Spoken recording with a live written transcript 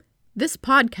This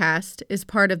podcast is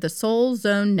part of the Soul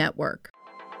Zone Network.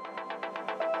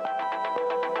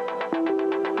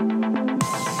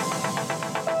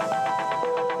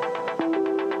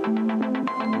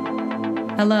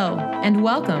 Hello, and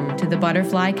welcome to the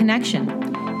Butterfly Connection.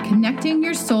 Connecting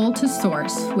your soul to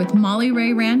source with Molly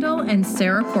Ray Randall and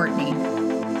Sara Courtney.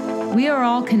 We are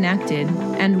all connected,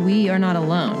 and we are not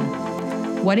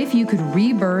alone. What if you could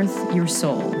rebirth your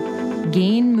soul,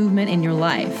 gain movement in your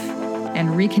life,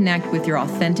 and reconnect with your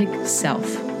authentic self?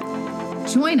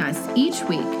 Join us each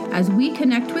week as we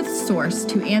connect with Source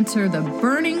to answer the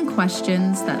burning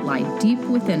questions that lie deep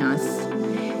within us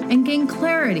and gain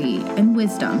clarity and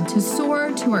wisdom to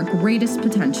soar to our greatest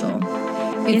potential.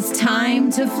 It's time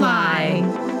to fly.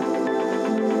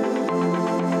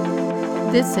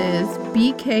 This is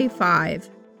BK5,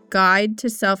 Guide to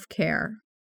Self-Care.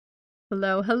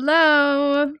 Hello,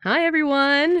 hello. Hi,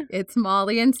 everyone. It's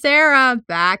Molly and Sara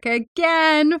back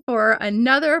again for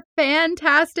another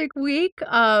fantastic week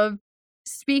of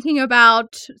speaking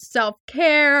about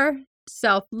self-care,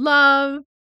 self-love,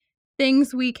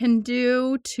 things we can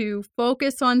do to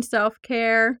focus on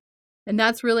self-care. And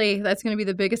that's going to be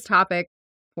the biggest topic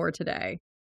for today.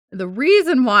 The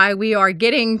reason why we are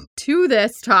getting to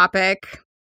this topic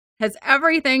has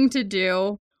everything to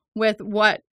do with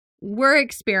what we're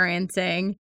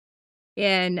experiencing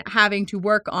in having to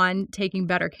work on taking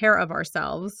better care of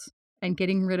ourselves and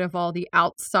getting rid of all the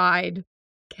outside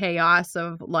chaos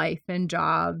of life and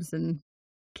jobs and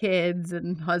kids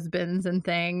and husbands and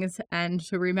things, and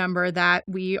to remember that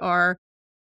we are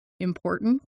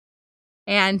important.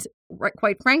 And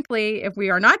quite frankly, if we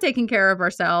are not taking care of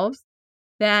ourselves,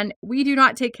 then we do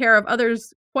not take care of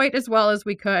others quite as well as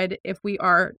we could if we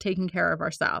are taking care of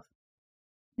ourselves.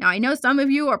 Now, I know some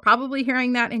of you are probably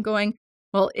hearing that and going,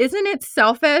 well, isn't it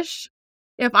selfish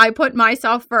if I put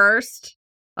myself first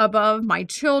above my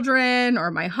children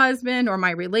or my husband or my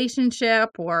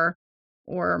relationship or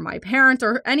my parents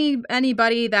or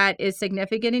anybody that is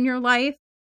significant in your life?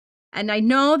 And I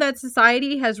know that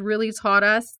society has really taught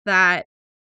us that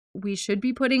we should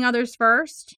be putting others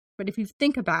first. But if you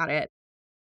think about it,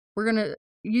 we're going to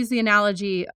use the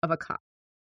analogy of a cup.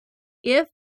 If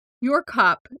your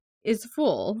cup is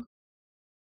full,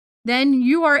 then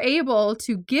you are able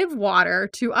to give water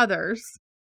to others.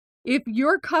 If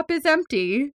your cup is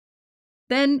empty,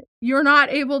 then you're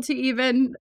not able to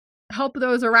even help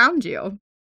those around you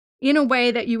in a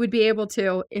way that you would be able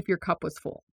to if your cup was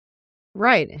full.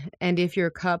 Right. And if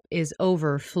your cup is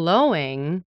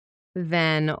overflowing,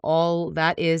 then all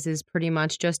that is pretty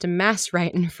much just a mess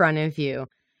right in front of you.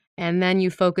 And then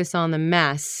you focus on the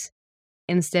mess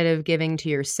instead of giving to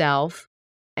yourself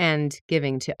and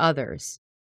giving to others.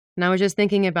 And I was just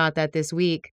thinking about that this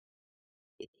week.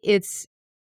 It's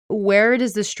where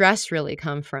does the stress really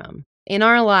come from in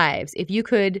our lives? If you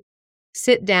could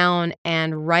sit down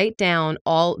and write down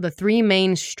all the three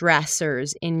main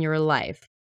stressors in your life.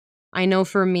 I know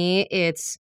for me,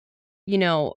 it's,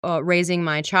 raising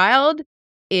my child.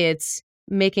 It's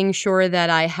making sure that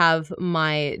I have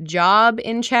my job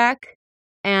in check,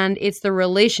 and it's the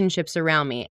relationships around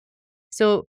me.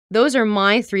 So those are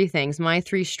my three things, my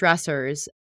three stressors.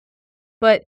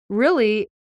 But really,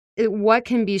 what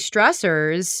can be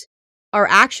stressors are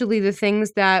actually the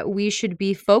things that we should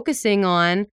be focusing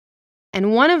on.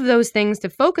 And one of those things to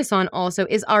focus on also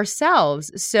is ourselves.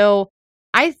 So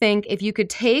I think if you could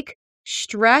take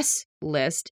stress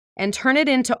list and turn it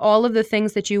into all of the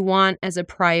things that you want as a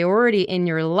priority in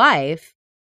your life,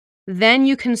 then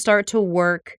you can start to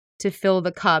work to fill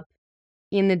the cup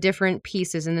in the different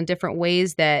pieces, in the different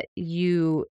ways that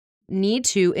you need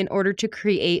to in order to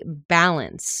create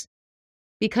balance.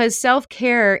 Because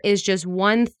self-care is just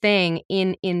one thing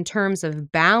in terms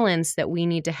of balance that we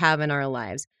need to have in our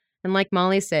lives. And like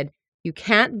Molly said, you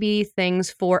can't be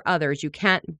things for others. You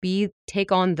can't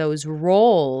take on those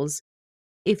roles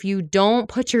if you don't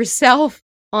put yourself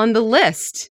on the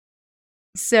list.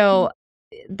 So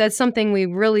that's something we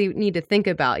really need to think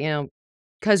about,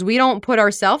 because we don't put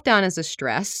ourselves down as a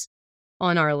stress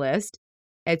on our list.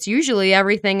 It's usually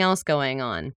everything else going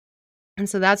on. And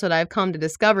so that's what I've come to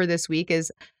discover this week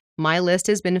is my list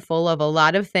has been full of a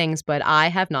lot of things, but I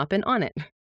have not been on it.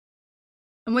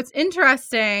 And what's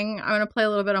interesting, I'm going to play a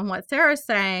little bit on what Sara's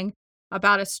saying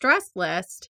about a stress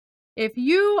list. If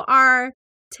you are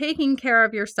taking care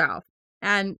of yourself,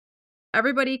 and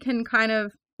everybody can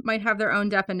might have their own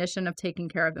definition of taking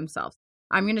care of themselves.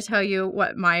 I'm going to tell you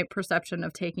what my perception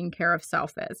of taking care of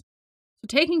self is. So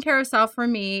taking care of self for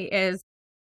me is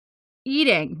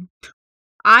eating.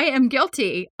 I am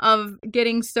guilty of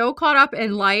getting so caught up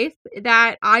in life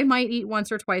that I might eat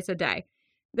once or twice a day.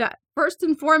 that first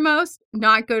and foremost,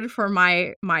 not good for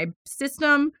my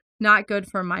system, not good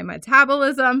for my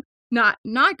metabolism, not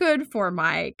good for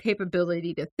my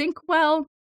capability to think well.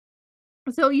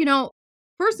 So,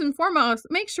 first and foremost,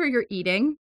 make sure you're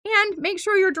eating and make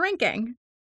sure you're drinking.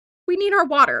 We need our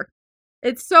water.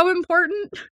 It's so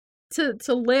important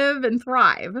to live and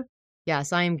thrive.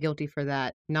 Yes, I am guilty for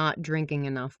that, not drinking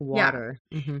enough water.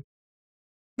 Yeah. Mm-hmm.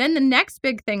 Then the next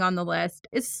big thing on the list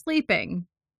is sleeping.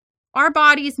 Our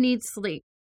bodies need sleep.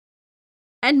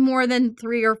 And more than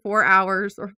 3 or 4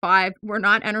 hours or 5. We're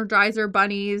not Energizer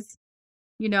bunnies,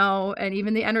 and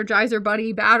even the Energizer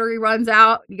bunny battery runs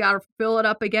out. You got to fill it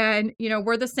up again.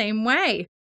 We're the same way,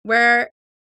 where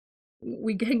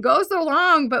we can go so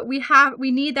long, but we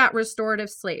need that restorative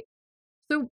sleep.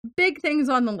 So big things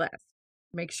on the list.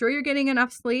 Make sure you're getting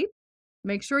enough sleep.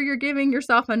 Make sure you're giving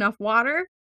yourself enough water.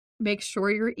 Make sure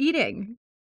you're eating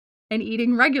and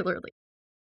eating regularly.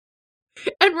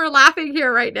 And we're laughing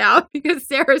here right now because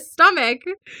Sarah's stomach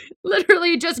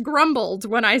literally just grumbled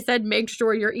when I said, make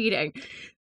sure you're eating.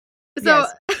 So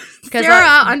yes,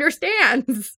 Sarah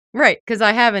understands. Right, because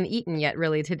I haven't eaten yet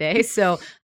really today, so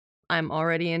I'm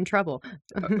already in trouble.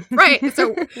 Right,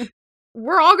 so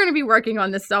we're all going to be working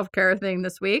on this self-care thing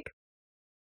this week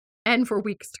and for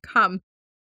weeks to come.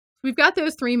 We've got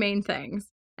those 3 main things.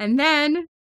 And then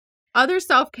other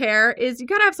self-care is you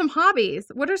got to have some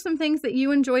hobbies. What are some things that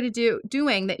you enjoy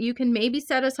doing that you can maybe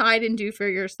set aside and do for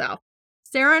yourself?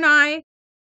 Sarah and I,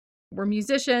 we're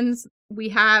musicians. We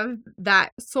have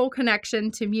that soul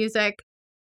connection to music.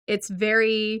 It's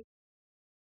very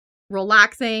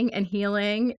relaxing and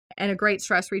healing and a great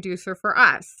stress reducer for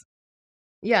us.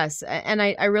 Yes, and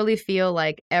I really feel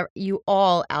like you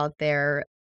all out there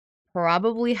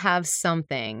probably have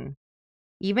something,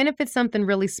 even if it's something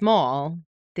really small,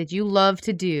 that you love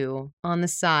to do on the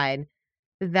side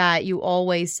that you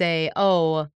always say,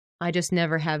 oh, I just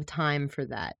never have time for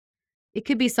that. It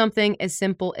could be something as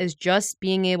simple as just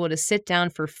being able to sit down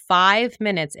for 5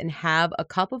 minutes and have a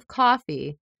cup of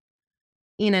coffee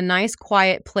in a nice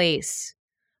quiet place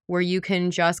where you can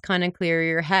just kind of clear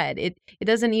your head. It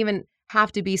doesn't even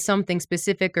have to be something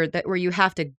specific or that where you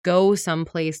have to go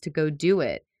someplace to go do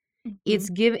it.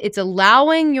 Mm-hmm. It's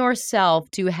allowing yourself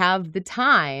to have the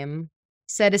time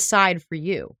set aside for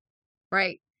you.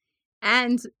 Right.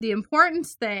 And the important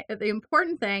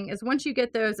thing is once you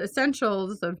get those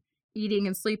essentials of eating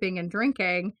and sleeping and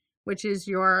drinking, which is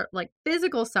your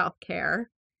physical self-care,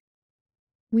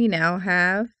 we now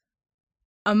have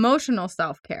emotional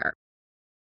self-care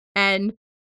and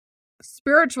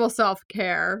spiritual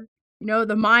self-care.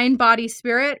 The mind, body,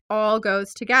 spirit all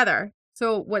goes together.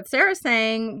 So what Sarah's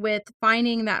saying with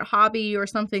finding that hobby or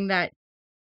something that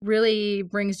really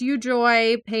brings you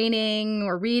joy, painting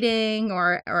or reading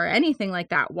or anything like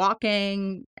that,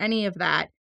 walking, any of that,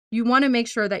 you want to make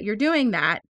sure that you're doing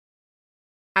that,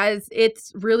 as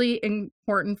it's really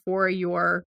important for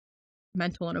your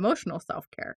mental and emotional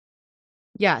self-care.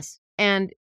 Yes,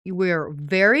 and we're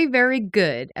very, very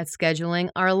good at scheduling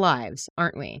our lives,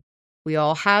 aren't we? We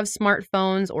all have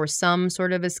smartphones or some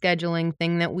sort of a scheduling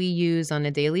thing that we use on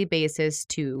a daily basis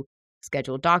to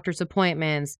schedule doctor's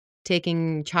appointments,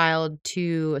 taking child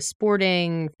to a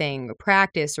sporting thing, a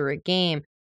practice or a game,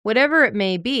 whatever it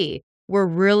may be. We're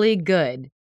really good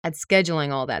at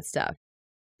scheduling all that stuff.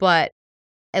 But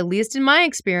at least in my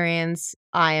experience,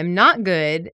 I am not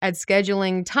good at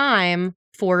scheduling time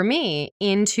for me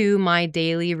into my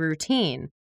daily routine.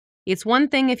 It's one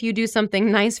thing if you do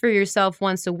something nice for yourself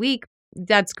once a week,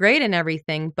 that's great and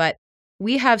everything, but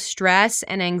we have stress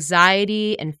and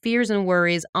anxiety and fears and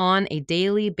worries on a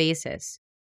daily basis.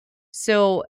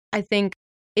 So I think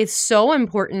it's so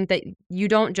important that you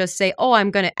don't just say, oh,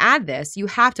 I'm going to add this. You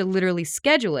have to literally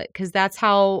schedule it because that's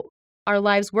how our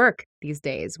lives work these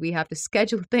days. We have to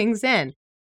schedule things in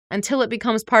until it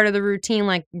becomes part of the routine,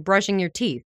 like brushing your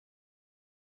teeth.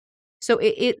 So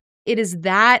it is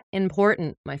that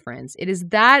important, my friends. It is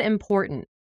that important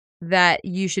that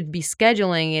you should be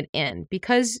scheduling it in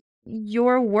because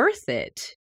you're worth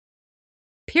it.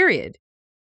 Period.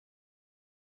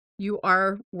 You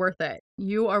are worth it.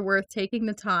 You are worth taking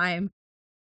the time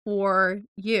for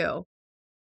you.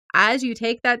 As you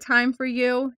take that time for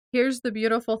you, here's the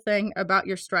beautiful thing about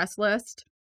your stress list.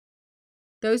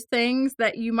 Those things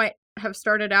that you might have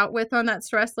started out with on that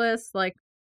stress list, like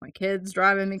my kid's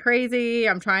driving me crazy,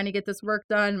 I'm trying to get this work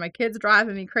done, my kid's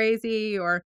driving me crazy,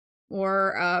 or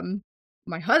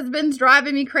my husband's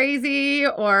driving me crazy,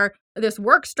 or this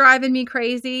work's driving me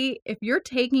crazy. If you're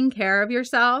taking care of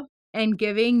yourself and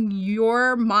giving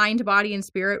your mind, body, and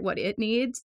spirit what it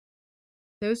needs,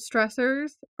 those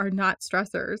stressors are not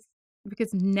stressors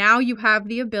because now you have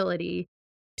the ability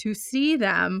to see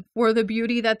them for the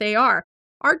beauty that they are.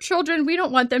 Our children, we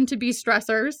don't want them to be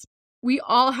stressors. We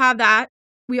all have that.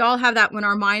 We all have that when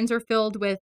our minds are filled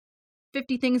with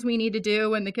 50 things we need to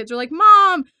do and the kids are like,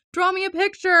 "Mom, draw me a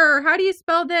picture. How do you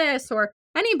spell this?" Or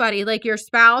anybody, like your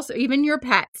spouse, or even your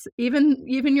pets. Even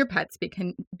your pets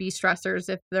can be stressors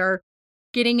if they're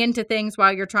getting into things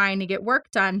while you're trying to get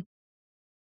work done.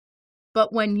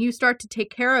 But when you start to take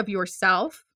care of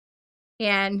yourself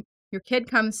and your kid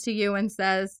comes to you and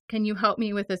says, "Can you help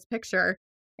me with this picture?"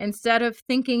 Instead of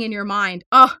thinking in your mind,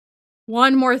 "Oh,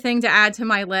 one more thing to add to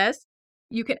my list,"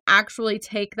 you can actually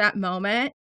take that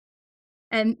moment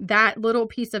and that little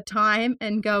piece of time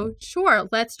and go, "Sure,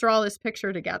 let's draw this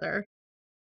picture together."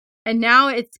 And now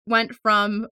it's went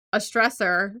from a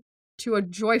stressor to a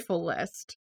joyful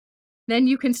list. Then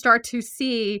you can start to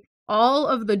see all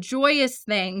of the joyous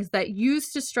things that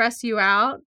used to stress you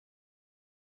out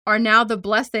are now the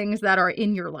blessings that are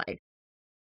in your life.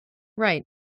 Right.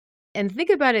 And think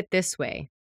about it this way.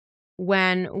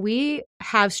 When we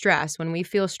have stress, when we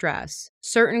feel stress,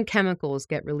 certain chemicals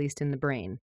get released in the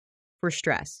brain for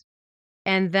stress.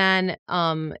 And then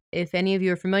if any of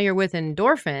you are familiar with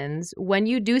endorphins, when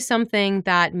you do something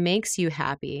that makes you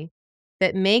happy,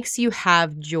 that makes you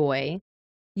have joy,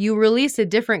 you release a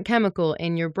different chemical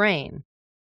in your brain.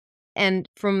 And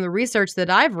from the research that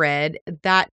I've read,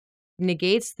 that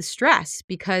negates the stress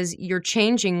because you're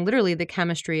changing literally the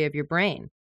chemistry of your brain.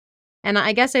 And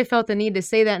I guess I felt the need to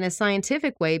say that in a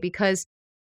scientific way because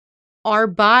our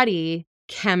body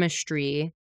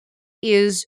chemistry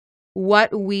is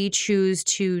what we choose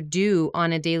to do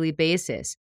on a daily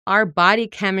basis. Our body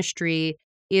chemistry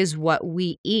is what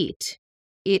we eat.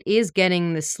 It is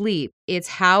getting the sleep. It's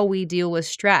how we deal with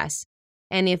stress.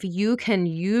 And if you can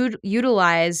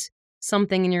utilize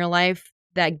something in your life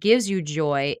that gives you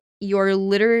joy, you're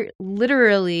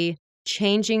literally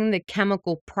changing the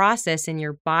chemical process in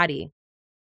your body.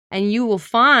 And you will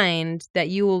find that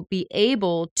you will be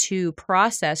able to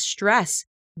process stress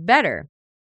better.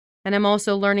 And I'm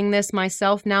also learning this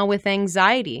myself now with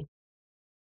anxiety.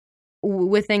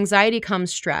 With anxiety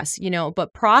comes stress,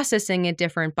 but processing it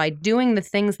different by doing the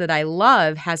things that I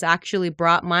love has actually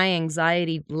brought my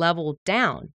anxiety level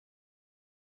down.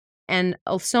 And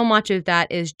so much of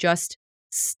that is just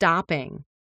stopping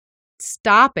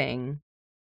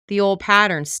the old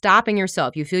pattern, stopping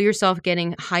yourself. You feel yourself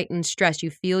getting heightened stress. You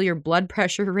feel your blood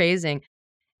pressure raising,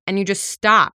 and you just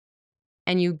stop.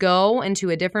 And you go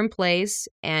into a different place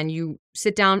and you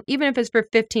sit down, even if it's for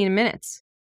 15 minutes,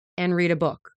 and read a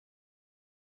book.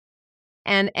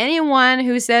 And anyone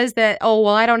who says that, "Oh,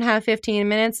 well, I don't have 15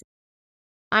 minutes,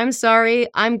 I'm sorry,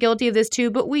 I'm guilty of this too,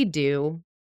 but we do.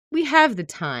 We have the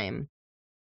time.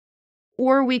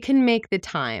 Or we can make the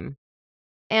time."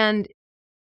 And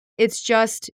it's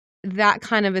just that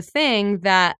kind of a thing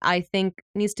that I think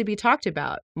needs to be talked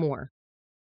about more.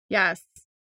 Yes.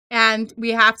 And we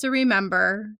have to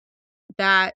remember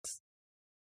that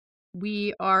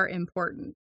we are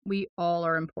important. We all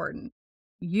are important.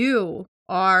 You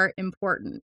are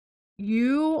important.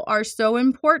 You are so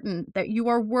important that you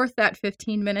are worth that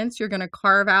 15 minutes you're going to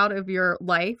carve out of your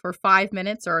life, or 5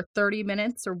 minutes or 30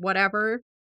 minutes or whatever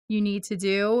you need to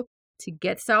do to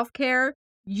get self-care.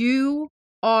 You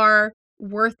are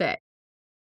worth it.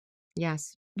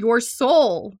 Yes. Your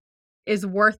soul is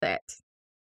worth it.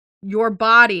 Your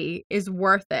body is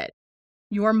worth it.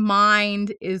 Your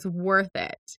mind is worth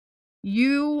it.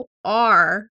 You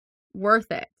are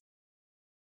worth it.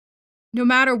 No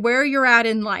matter where you're at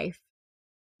in life,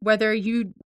 whether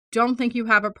you don't think you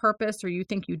have a purpose or you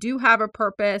think you do have a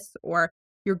purpose, or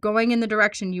you're going in the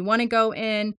direction you want to go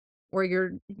in, or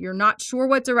you're not sure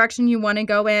what direction you want to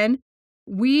go in,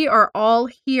 we are all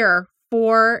here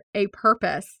for a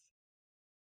purpose.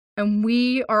 And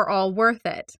we are all worth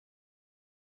it.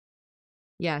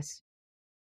 Yes.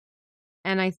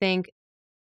 And I think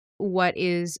what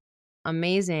is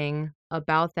amazing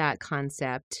about that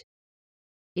concept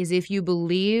is if you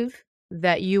believe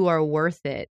that you are worth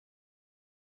it,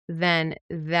 then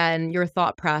your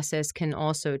thought process can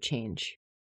also change.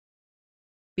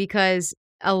 Because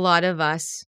a lot of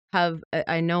us have,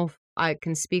 I know I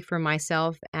can speak for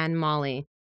myself and Molly,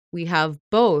 we have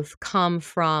both come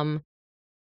from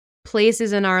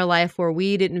places in our life where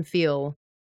we didn't feel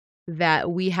that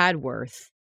we had worth.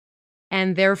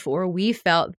 And therefore, we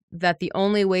felt that the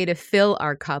only way to fill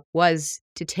our cup was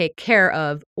to take care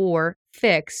of or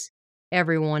fix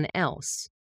everyone else.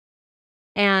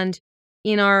 And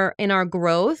in our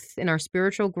growth, in our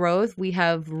spiritual growth, we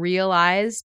have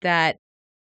realized that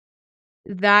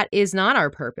is not our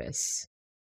purpose.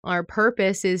 Our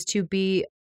purpose is to be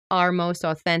our most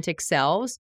authentic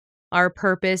selves. Our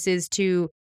purpose is to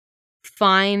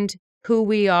find who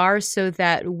we are so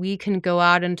that we can go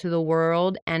out into the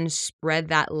world and spread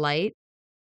that light.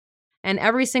 And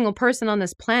every single person on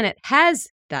this planet has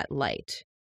that light.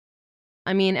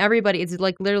 I mean, everybody, it's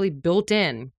like literally built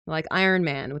in, like Iron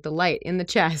Man with the light in the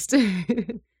chest.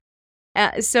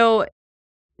 So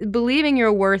believing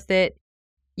you're worth it,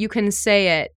 you can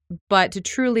say it, but to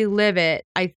truly live it,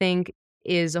 I think,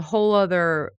 is a whole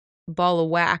other ball of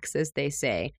wax, as they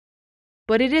say.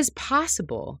 But it is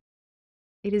possible.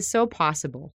 It is so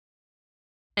possible.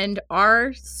 And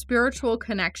our spiritual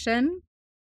connection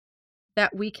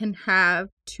that we can have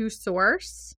to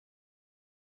Source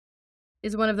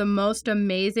is one of the most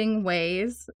amazing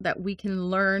ways that we can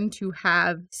learn to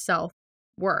have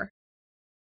self-worth.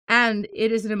 And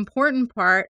it is an important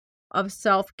part of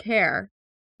self-care.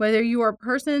 Whether you are a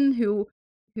person who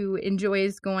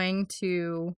enjoys going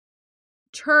to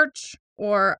church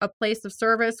or a place of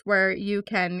service where you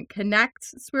can connect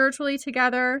spiritually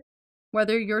together,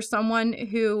 whether you're someone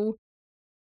who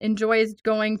enjoys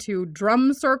going to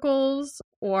drum circles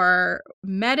or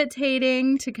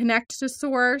meditating to connect to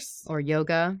Source, Or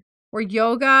yoga.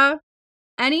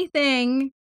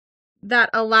 Anything that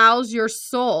allows your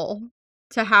soul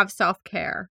to have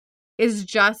self-care is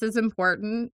just as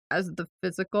important as the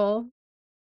physical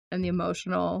and the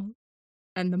emotional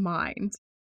and the mind.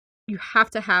 You have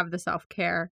to have the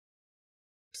self-care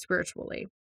spiritually.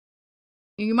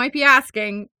 You might be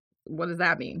asking, what does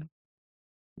that mean?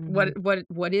 Mhm.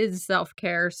 What is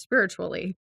self-care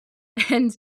spiritually?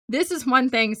 And this is one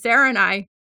thing Sara and I,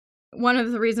 one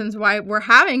of the reasons why we're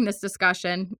having this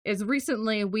discussion is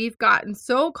recently we've gotten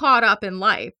so caught up in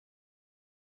life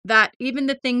that even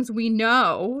the things we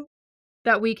know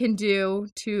that we can do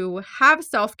to have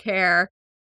self-care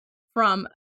from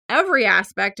every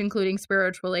aspect, including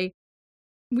spiritually,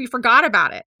 we forgot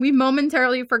about it. We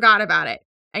momentarily forgot about it.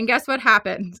 And guess what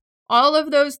happened? All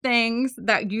of those things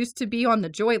that used to be on the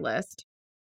joy list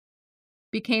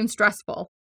became stressful.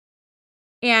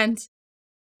 And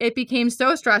it became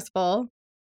so stressful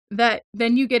that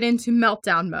then you get into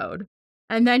meltdown mode.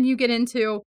 And then you get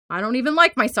into, I don't even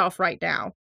like myself right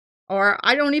now. Or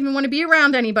I don't even want to be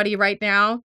around anybody right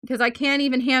now because I can't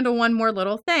even handle one more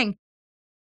little thing.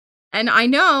 And I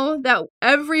know that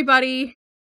everybody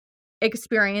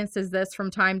experiences this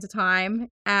from time to time.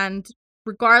 And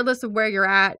regardless of where you're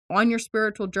at on your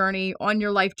spiritual journey, on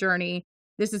your life journey,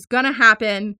 this is going to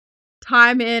happen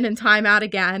time in and time out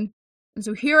again. And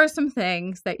so here are some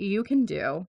things that you can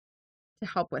do to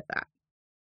help with that.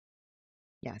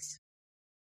 Yes.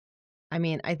 I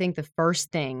mean, I think the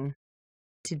first thing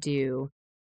to do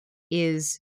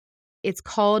is, it's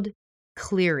called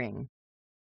clearing.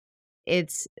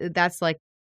 That's like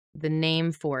the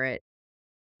name for it.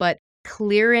 But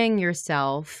clearing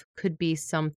yourself could be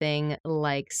something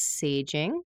like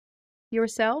saging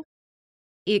yourself.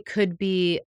 It could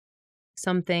be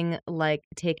something like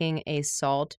taking a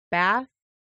salt bath.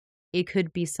 It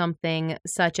could be something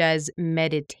such as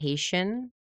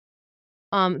meditation.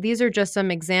 These are just some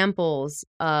examples,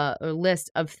 or list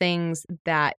of things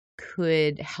that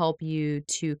could help you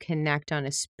to connect on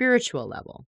a spiritual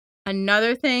level.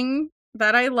 Another thing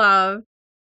that I love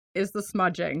is the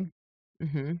smudging.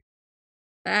 Mm-hmm.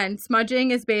 And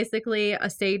smudging is basically a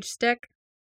sage stick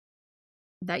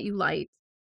that you light,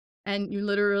 and you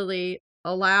literally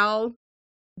allow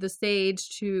the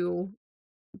sage to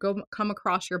come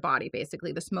across your body,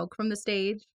 basically the smoke from the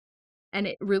sage, and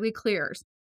it really clears.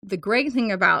 The great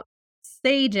thing about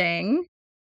saging,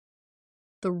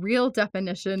 the real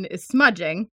definition is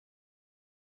smudging,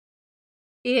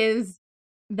 is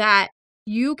that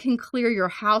you can clear your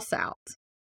house out,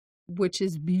 which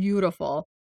is beautiful.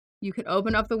 You can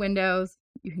open up the windows,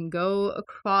 you can go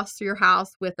across your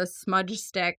house with a smudge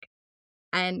stick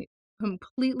and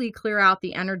completely clear out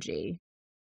the energy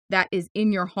that is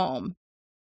in your home.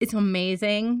 It's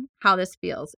amazing how this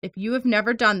feels. If you have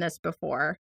never done this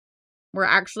before, we're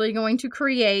actually going to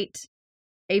create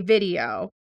a video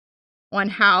on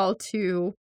how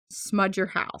to smudge your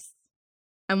house,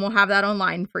 and we'll have that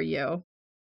online for you.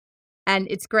 And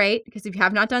it's great because if you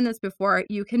have not done this before,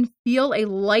 you can feel a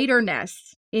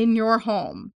lighterness in your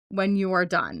home when you are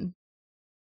done.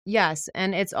 Yes,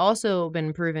 and it's also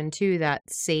been proven too that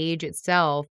sage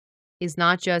itself is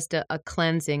not just a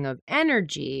cleansing of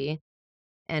energy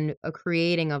and a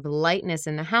creating of lightness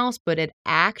in the house, but it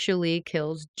actually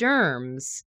kills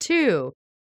germs too.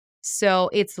 So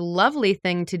it's a lovely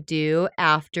thing to do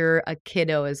after a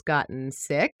kiddo has gotten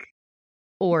sick,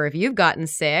 or if you've gotten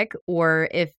sick, or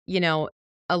if,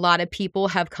 a lot of people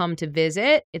have come to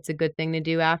visit, it's a good thing to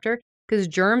do after, because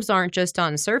germs aren't just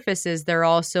on surfaces, they're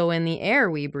also in the air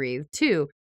we breathe too.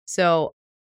 So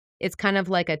it's kind of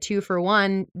like a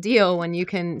 2-for-1 deal when you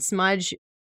can smudge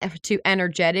to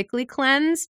energetically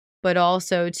cleanse, but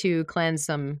also to cleanse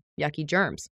some yucky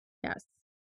germs. Yes.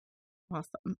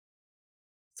 Awesome.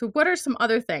 So what are some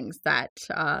other things that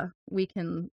we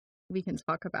can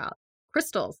talk about?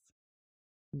 Crystals.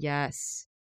 Yes.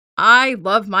 I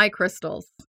love my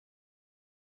crystals.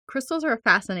 Crystals are a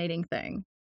fascinating thing.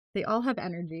 They all have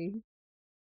energy.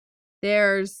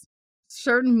 There's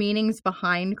certain meanings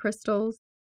behind crystals.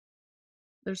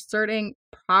 There's certain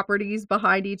properties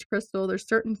behind each crystal. There's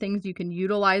certain things you can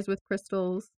utilize with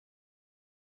crystals.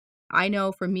 I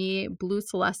know for me, blue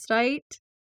celestite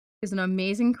is an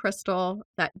amazing crystal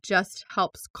that just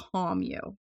helps calm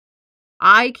you.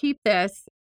 I keep this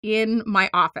in my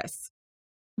office,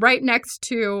 right next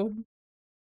to,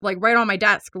 like right on my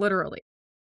desk, literally.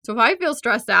 So if I feel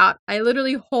stressed out, I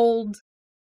literally hold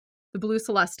the blue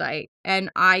celestite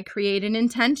and I create an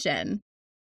intention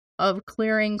of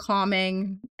clearing,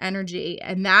 calming energy.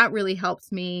 And that really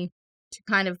helps me to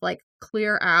kind of like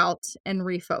clear out and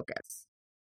refocus.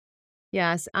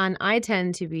 Yes, and I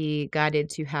tend to be guided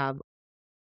to have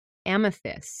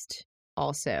amethyst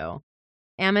also.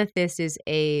 Amethyst is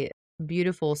a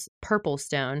beautiful purple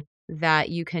stone that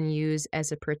you can use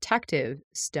as a protective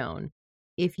stone.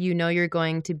 If you know you're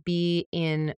going to be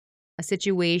in a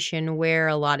situation where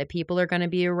a lot of people are going to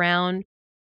be around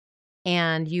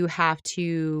and you have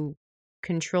to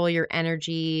control your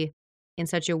energy in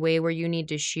such a way where you need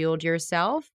to shield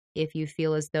yourself, if you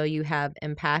feel as though you have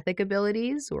empathic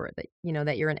abilities or that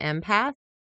that you're an empath,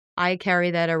 I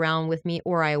carry that around with me,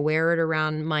 or I wear it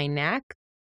around my neck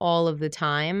all of the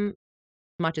time,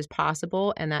 as much as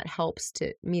possible, and that helps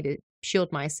me to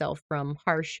shield myself from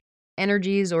harsh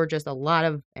energies or just a lot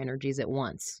of energies at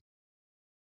once.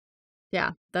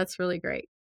 Yeah, that's really great.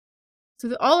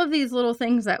 So all of these little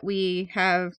things that we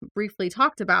have briefly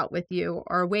talked about with you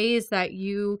are ways that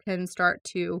you can start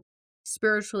to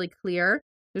spiritually clear.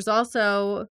 There's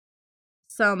also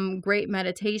some great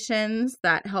meditations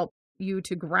that help you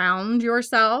to ground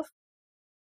yourself.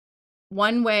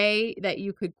 One way that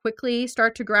you could quickly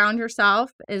start to ground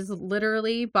yourself is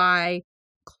literally by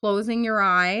closing your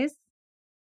eyes.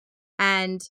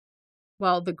 And,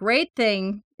 well, the great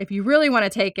thing, if you really want to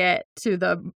take it to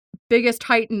the biggest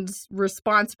heightened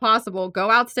response possible,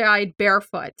 go outside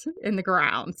barefoot in the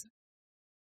ground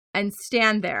and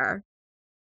stand there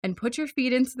and put your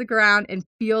feet into the ground and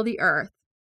feel the earth.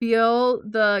 Feel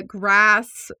the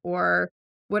grass or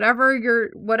whatever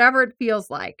it feels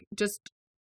like. Just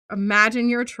imagine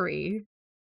your tree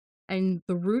and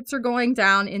the roots are going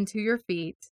down into your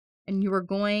feet and you are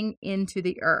going into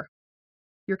the earth.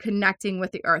 You're connecting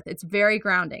with the earth. It's very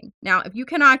grounding. Now, if you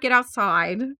cannot get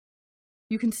outside,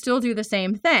 you can still do the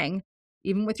same thing,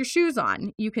 even with your shoes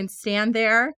on. You can stand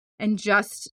there and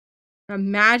just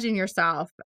imagine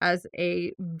yourself as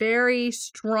a very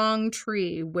strong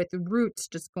tree with roots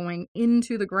just going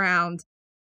into the ground.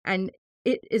 And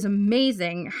it is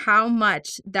amazing how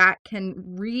much that can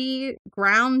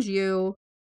re-ground you.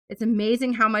 It's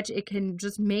amazing how much it can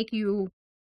just make you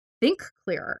think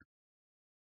clearer.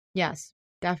 Yes,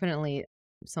 definitely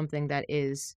something that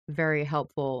is very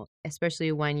helpful,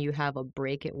 especially when you have a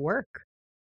break at work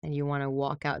and you want to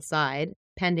walk outside,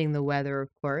 pending the weather, of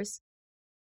course.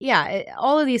 Yeah,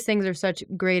 all of these things are such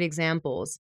great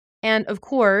examples. And of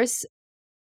course,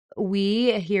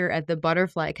 we here at the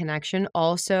Butterfly Connection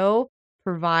also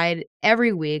provide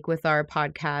every week with our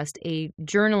podcast a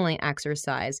journaling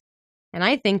exercise. And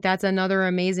I think that's another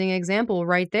amazing example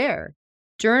right there.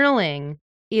 Journaling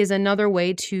is another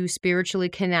way to spiritually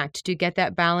connect, to get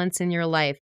that balance in your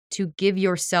life, to give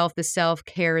yourself the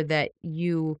self-care that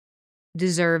you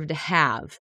deserve to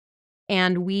have.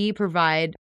 And we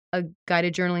provide a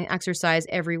guided journaling exercise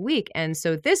every week. And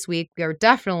so this week, we are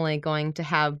definitely going to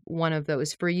have one of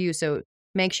those for you. So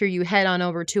make sure you head on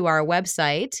over to our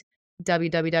website,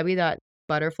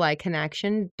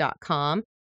 www.butterflyconnection.com,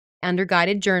 under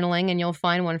guided journaling, and you'll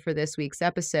find one for this week's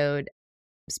episode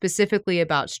specifically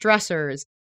about stressors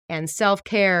and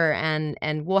self-care,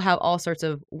 and we'll have all sorts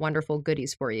of wonderful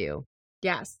goodies for you.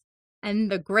 Yes. And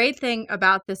the great thing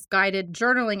about this guided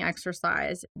journaling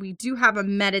exercise, we do have a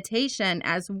meditation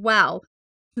as well.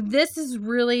 This is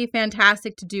really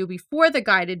fantastic to do before the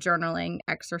guided journaling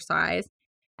exercise.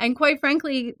 And quite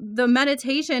frankly, the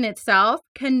meditation itself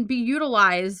can be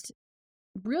utilized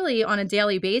really on a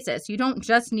daily basis. You don't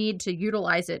just need to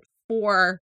utilize it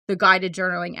for the guided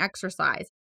journaling exercise.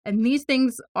 And these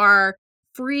things are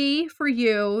free for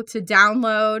you to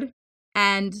download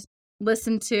and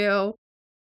listen to.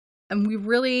 And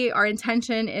our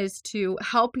intention is to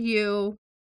help you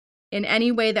in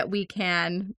any way that we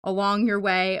can along your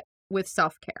way with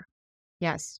self-care.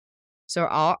 Yes. So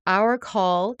our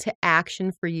call to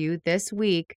action for you this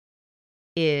week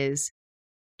is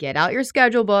get out your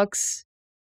schedule books,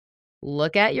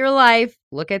 look at your life,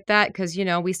 look at that because,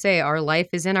 we say our life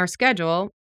is in our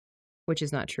schedule, which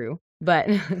is not true, but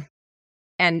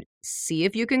and see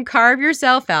if you can carve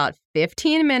yourself out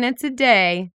 15 minutes a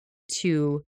day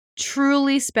to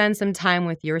truly spend some time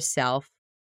with yourself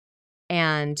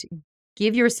and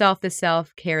give yourself the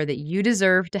self-care that you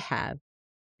deserve to have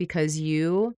because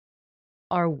you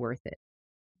are worth it.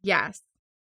 Yes.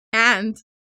 And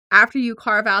after you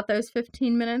carve out those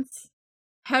 15 minutes,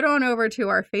 head on over to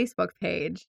our Facebook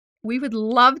page. We would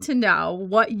love to know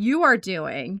what you are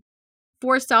doing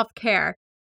for self-care.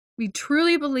 We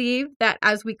truly believe that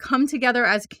as we come together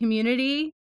as a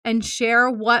community and share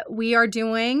what we are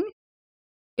doing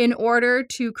in order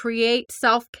to create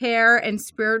self-care and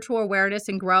spiritual awareness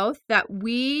and growth, that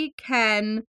we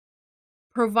can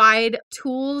provide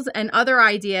tools and other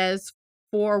ideas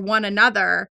for one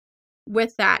another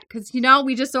with that. Because,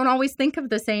 we just don't always think of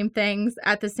the same things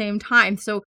at the same time.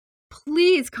 So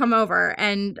please come over.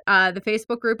 And the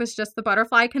Facebook group is just the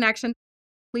Butterfly Connection.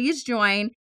 Please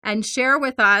join and share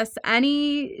with us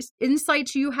any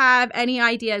insights you have, any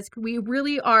ideas. We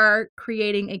really are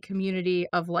creating a community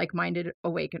of like-minded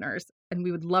awakeners, and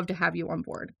we would love to have you on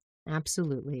board.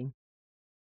 Absolutely.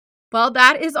 Well,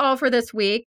 that is all for this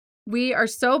week. We are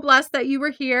so blessed that you were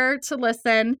here to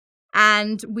listen,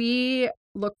 and we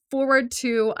look forward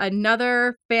to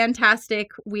another fantastic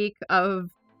week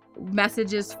of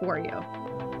messages for you.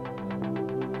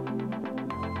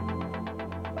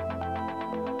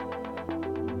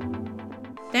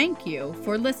 Thank you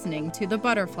for listening to The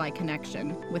Butterfly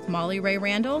Connection with Molly Ray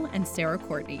Randall and Sara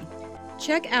Courtney.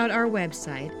 Check out our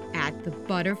website at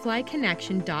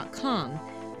thebutterflyconnection.com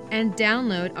and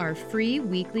download our free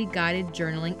weekly guided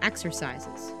journaling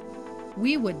exercises.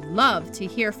 We would love to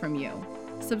hear from you.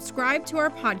 Subscribe to our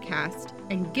podcast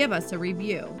and give us a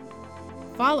review.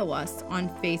 Follow us on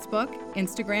Facebook,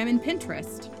 Instagram, and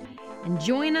Pinterest. And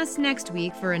join us next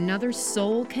week for another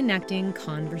soul-connecting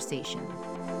conversation.